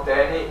لي نظام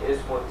تاني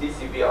اسمه تي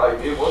سي بي اي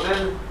بي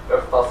موديل،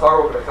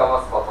 اختصره ل5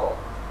 خطوات.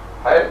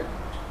 حلو؟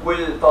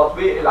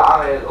 والتطبيق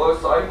العملي للاو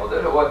اس اي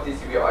موديل هو التي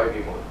سي بي اي بي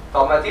موديل.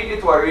 طب ما تيجي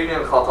توريني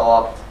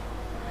الخطوات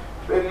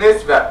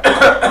بالنسبه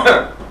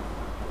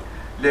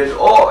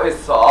للاو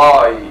اس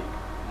اي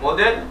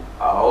موديل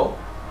اهو.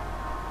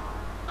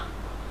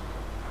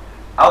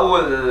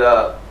 اول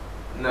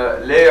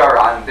لاير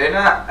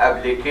عندنا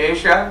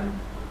ابلكيشن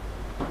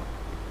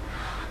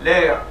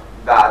لاير،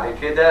 بعد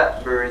كده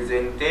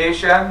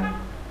برزنتيشن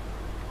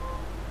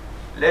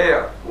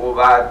لاير،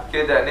 وبعد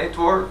كده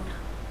نتورك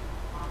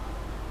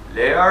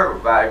لاير،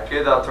 وبعد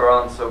كده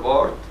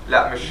ترانسبورت،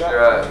 لا مش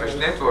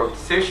نتورك،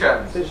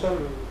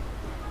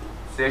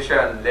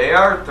 سيشن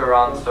لاير،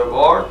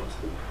 ترانسبورت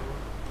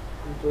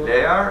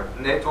لاير،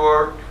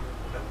 نتورك،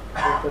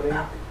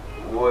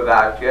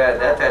 وبعد كده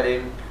داتا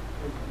لينك،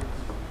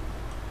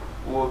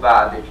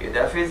 وبعد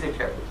كده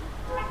فيزيكال.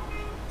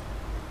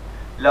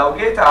 لو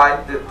جيت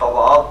اعد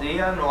الطبقات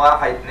دي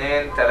 1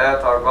 2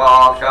 3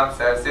 4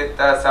 5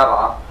 6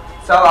 7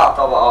 7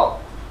 طبقات،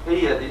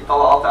 هي دي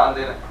الطبقات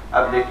عندنا: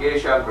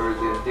 ابلكيشن،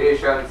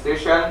 برزنتيشن،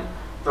 سيشن،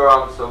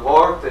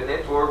 ترانسبورت،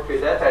 نتورك،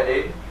 داتا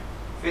لينك،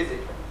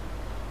 فيزيكال.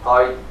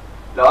 طيب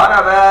لو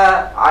انا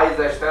بقى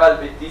عايز اشتغل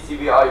بالتي سي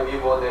بي اي بي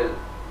موديل،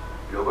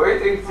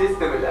 الاوبريتنج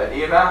سيستم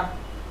القديمه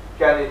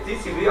كان التي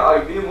سي بي اي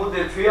بي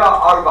موديل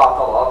فيها 4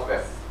 طبقات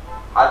بس.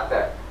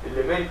 حتى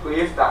اللي منكم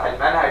يفتح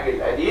المنهج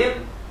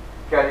القديم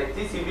كان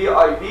التي سي بي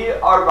اي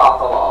بي 4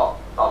 طبقات.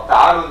 طب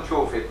تعالوا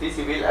نشوف التي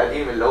سي بي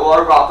القديم اللي هو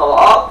 4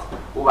 طبقات،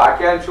 وبعد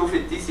كده نشوف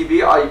التي سي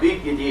بي اي بي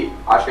الجديد،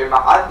 عشان ما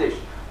حدش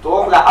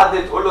تروح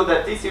لحد تقول له ده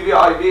التي سي بي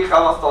اي بي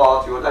 5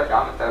 طبقات يقول لك يا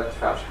عم انت ما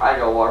بتفهمش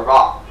حاجه، هو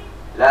 4.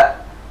 لا،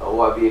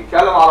 هو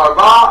بيتكلم على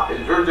 4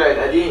 الفيرجن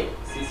القديم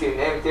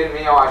CCNA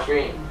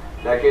 200-120،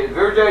 لكن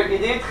الفيرجن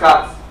الجديد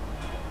 5.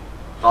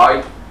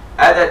 طيب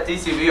ادي التي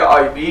سي بي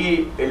اي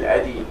بي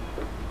القديم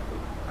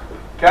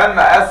كان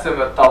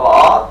مقسم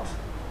الطبقات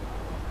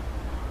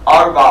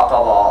 4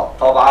 طبقات.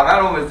 طب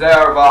عملهم ازاي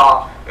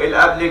 4؟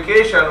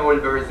 الابلكيشن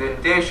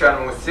والبرزنتيشن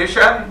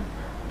والسيشن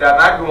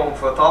دمجهم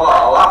في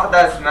طبقه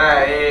واحده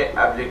اسمها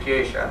ايه؟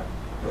 ابلكيشن.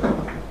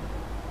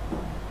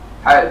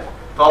 حلو.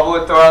 طب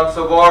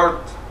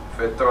والترانسبورت؟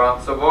 في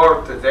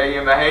الترانسبورت زي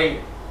ما هي.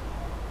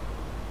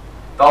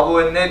 طب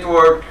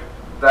والنتورك؟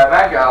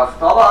 دمجها في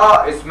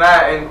طبقه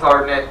اسمها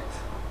انترنت.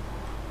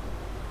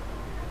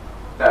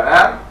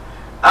 تمام؟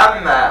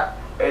 اما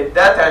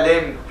الداتا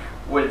لينك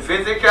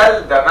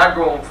والفيزيكال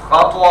دمجهم في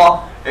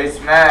خطوه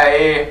اسمها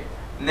ايه؟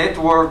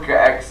 نتورك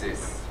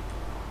اكسس.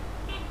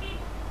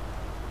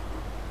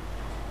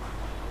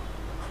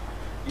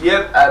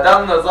 يبقى ده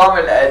النظام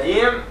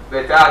القديم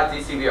بتاع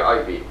التي سي بي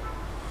اي بي.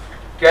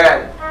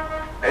 كان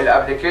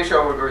الابلكيشن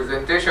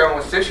والبرزنتيشن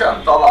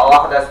والسيشن طبقه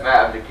واحده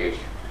اسمها ابلكيشن،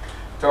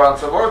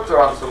 ترانسبورت.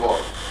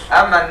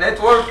 اما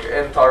النتورك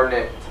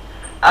انترنت،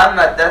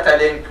 اما الداتا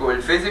لينك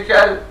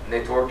والفيزيكال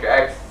نتورك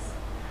اكسس.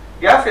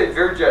 جه في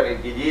الفيرجن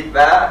الجديد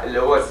بقى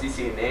اللي هو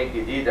CCNA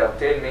الجديده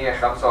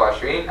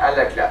 200-125 قال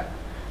لك لا،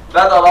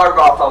 بدل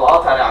 4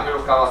 طبقات هنعمله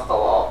 5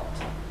 طبقات.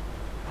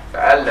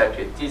 فقال لك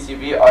التي سي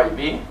بي اي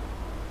بي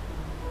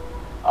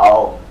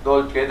اهو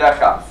دول كده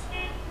 5.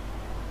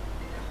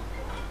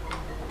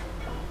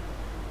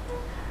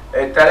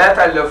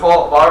 الثلاثه اللي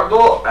فوق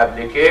برضو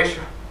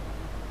ابلكيشن.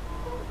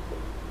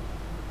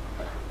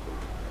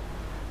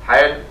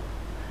 حلو.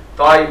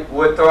 طيب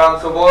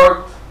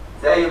والترانسبورت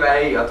زي ما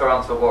هي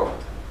ترانسبورت.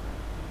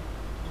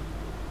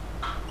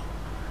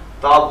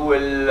 طب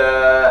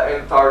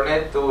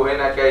والانترنت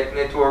وهنا كانت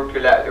نتورك،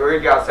 لا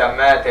رجع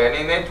سماها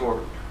تاني نتورك.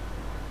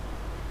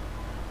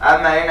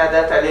 اما هنا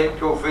داتا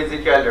لينك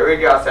وفيزيكال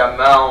رجع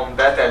سماهم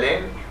داتا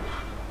لينك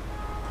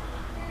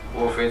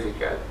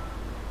وفيزيكال.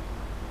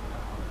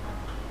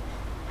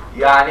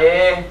 يعني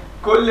ايه؟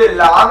 كل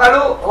اللي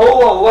عمله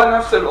هو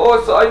نفس الاو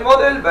اس اي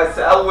موديل، بس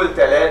اول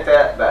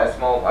 3 بقى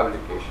اسمهم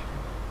ابلكيشن.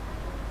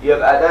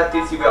 يبقى ده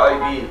التي سي بي اي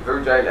بي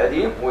الفيرجن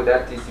القديم، وده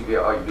التي سي بي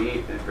اي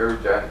بي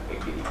الفيرجن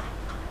الجديد.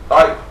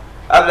 طيب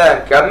قبل ما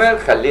نكمل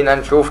خلينا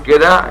نشوف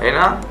كده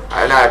هنا.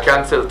 انا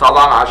هكنسل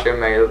طبعا عشان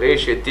ما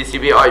يلغيش التي سي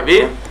بي اي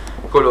بي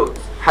كلوز.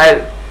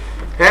 حلو.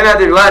 هنا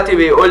دلوقتي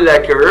بيقول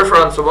لك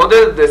الريفرنس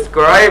موديل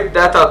ديسكرايب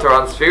داتا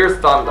ترانسفير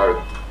ستاندرد،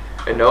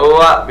 ان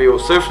هو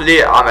بيوصف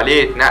لي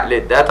عمليه نقل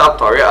الداتا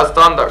بطريقه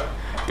ستاندرد.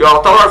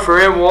 يعتبر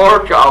فريم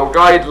ورك او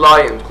جايد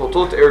لاين،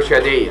 خطوط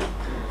ارشاديه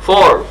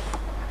for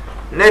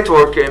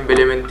network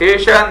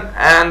implementation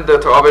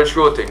and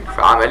troubleshooting،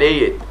 في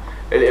عمليه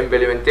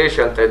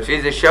الامبلمنتيشن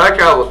تنفيذ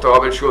الشبكه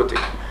والترابل شوتنج.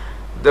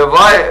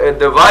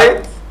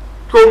 divide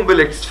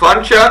complex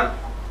function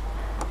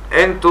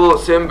into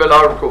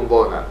simpler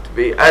component،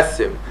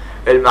 بيقسم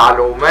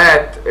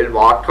المعلومات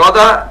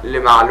المعقده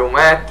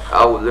لمعلومات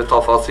او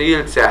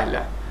لتفاصيل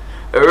سهله.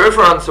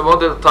 الريفرنس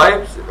موديل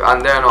تايبس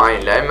عندنا نوعين،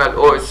 لا اما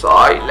الاو اس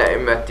اي لا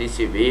اما التي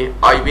سي بي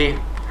اي بي.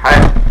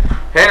 حلو.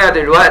 هنا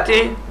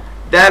دلوقتي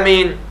ده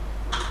مين؟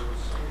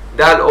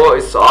 ده الاو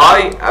اس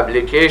اي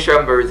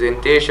ابلكيشن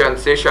برزنتيشن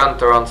سيشن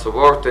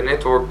ترانسبورت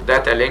نتورك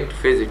داتا لينك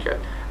فيزيكال.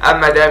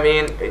 اما ده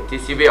مين؟ التي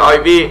سي بي اي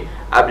بي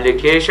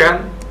ابلكيشن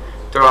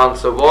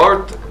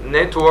ترانسبورت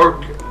نتورك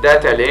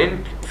داتا لينك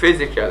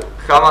فيزيكال.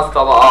 5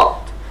 طبقات.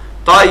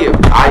 طيب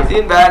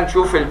عايزين بقى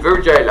نشوف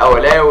الفيرجن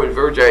الاولاني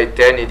والفيرجن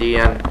الثاني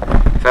دي.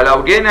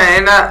 فلو جينا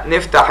هنا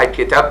نفتح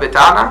الكتاب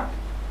بتاعنا.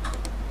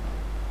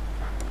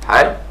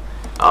 حلو.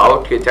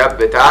 اهو الكتاب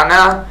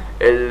بتاعنا،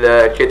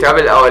 الكتاب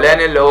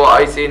الاولاني اللي هو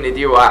اي سي ان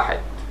دي 1.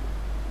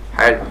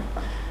 حلو.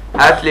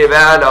 هات لي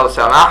بقى لو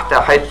سمحت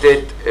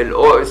حته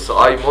الاو اس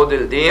اي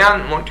موديل دي،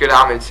 ممكن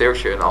اعمل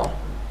سيرش هنا اهو.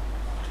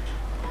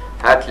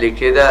 هات لي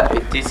كده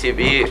التي سي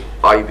بي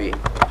اي بي.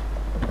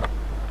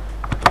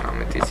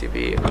 اعمل تي سي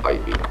بي اي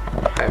بي.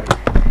 حلو.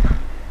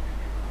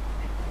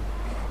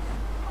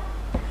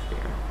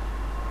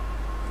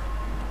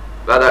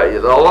 بدأ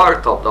يدور.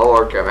 طب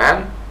دور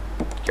كمان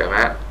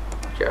كمان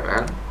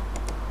كمان.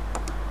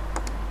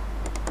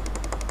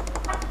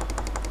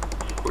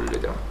 كل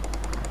ده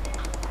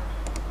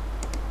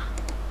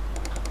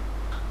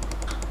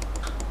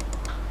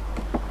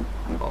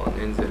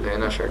ننزل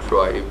هنا،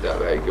 شكله هيبدأ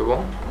بقى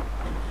يجيبهم.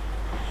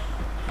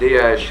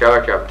 دي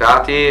الشبكة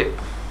بتاعتي،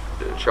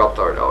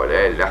 الشابتر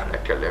الأولاني اللي احنا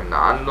اتكلمنا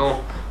عنه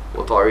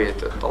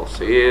وطريقة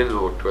التوصيل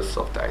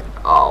والقصة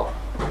بتاعتنا.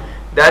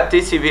 ده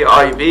التي سي بي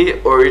اي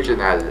بي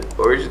اوريجينال.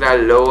 اوريجينال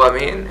اللي هو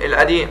مين؟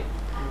 القديم.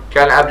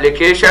 كان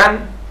ابلكيشن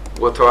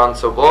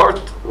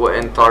وترانسبورت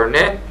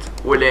وانترنت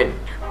ولينك.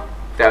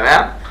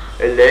 تمام؟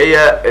 اللي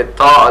هي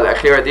الطاقة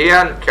الأخيرة دي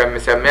كان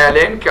مسميها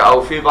لينك،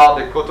 أو في بعض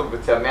الكتب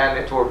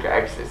بتسميها نتورك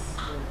اكسس.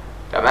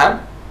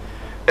 تمام؟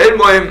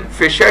 المهم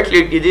في الشكل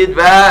الجديد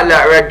بقى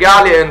لا،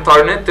 رجع لي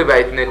انترنت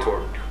بقت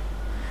نتورك.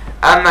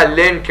 أما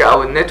اللينك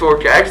أو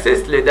النتورك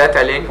اكسس لداتا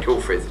لينك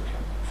وفيزيكال.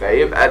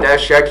 فيبقى ده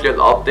الشكل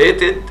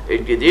الابديتد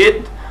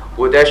الجديد،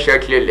 وده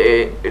الشكل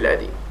الايه؟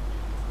 القديم.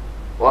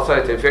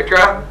 وصلت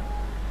الفكرة؟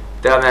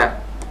 تمام.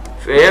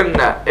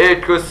 فهمنا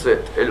ايه قصة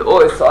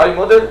الاو اس اي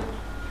موديل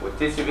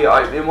والتي سي بي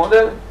اي بي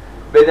موديل.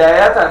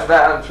 بداية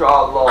بقى ان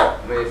شاء الله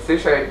من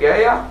السيشن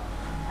الجاية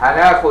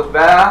هناخد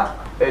بقى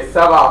ال7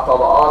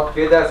 طبقات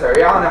كده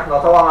سريعا. احنا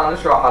طبعا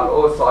هنشرح على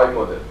الاو اس اي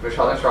موديل، مش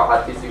هنشرح على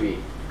التي سي بي.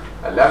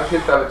 لا مش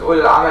انت بتقول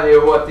العمل ايه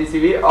هو التي سي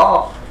بي؟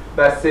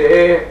 بس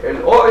ايه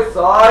الاو اس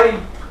اي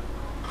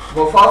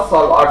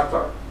مفصل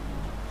اكتر.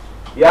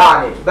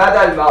 يعني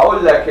بدل ما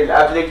اقول لك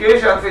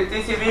الابلكيشن في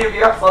التي سي بي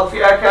بيحصل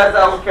فيها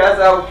كذا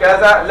وكذا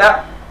وكذا، لا،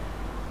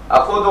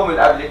 اخدهم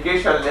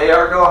الابلكيشن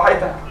لاير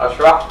لوحدها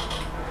اشرح،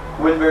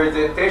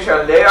 والبرزنتيشن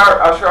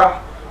لاير اشرح،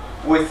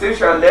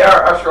 والسيشن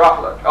لاير اشرح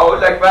لك.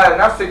 اقول لك بقى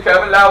نفس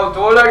الكلام اللي انا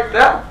قلته لك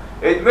ده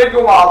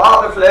ادمجوا مع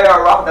بعض في لاير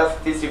واحده في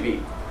التي سي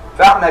بي.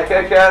 فاحنا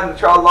كده ان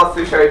شاء الله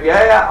السيشن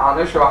الجايه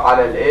هنشرح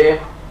على الايه؟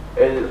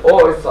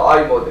 الاو اس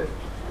اي موديل.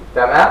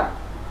 تمام؟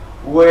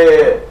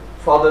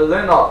 وفاضل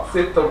لنا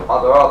 6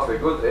 محاضرات في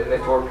جزء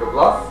النتورك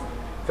بلس.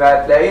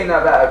 فهتلاقينا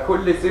بقى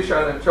كل سيشن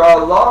ان شاء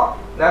الله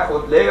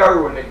ناخد لاير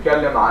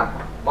ونتكلم عنها.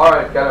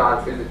 مره نتكلم عن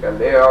الفيزيكال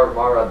لاير،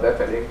 مره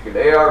الداتا لينك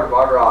لاير،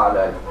 مره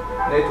على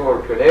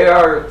النتورك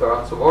لاير،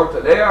 ترانسبورت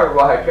لاير،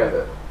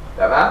 وهكذا.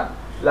 تمام؟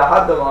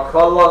 لحد ما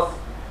نخلص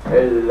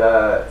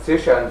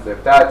السيشنز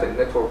بتاعت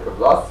النتورك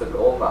بلس اللي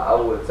هم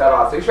اول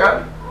 7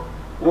 سيشن.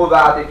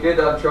 وبعد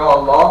كده ان شاء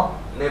الله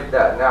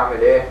نبدأ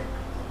نعمل ايه؟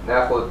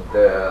 ناخد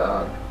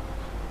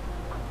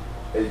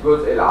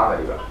الجزء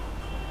العملي بقى.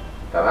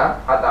 تمام؟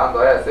 حد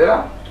عنده اي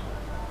اسئلة؟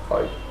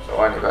 طيب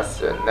ثواني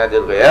بس نادي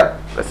الغياب،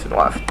 بس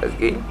نوقف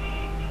التسجيل.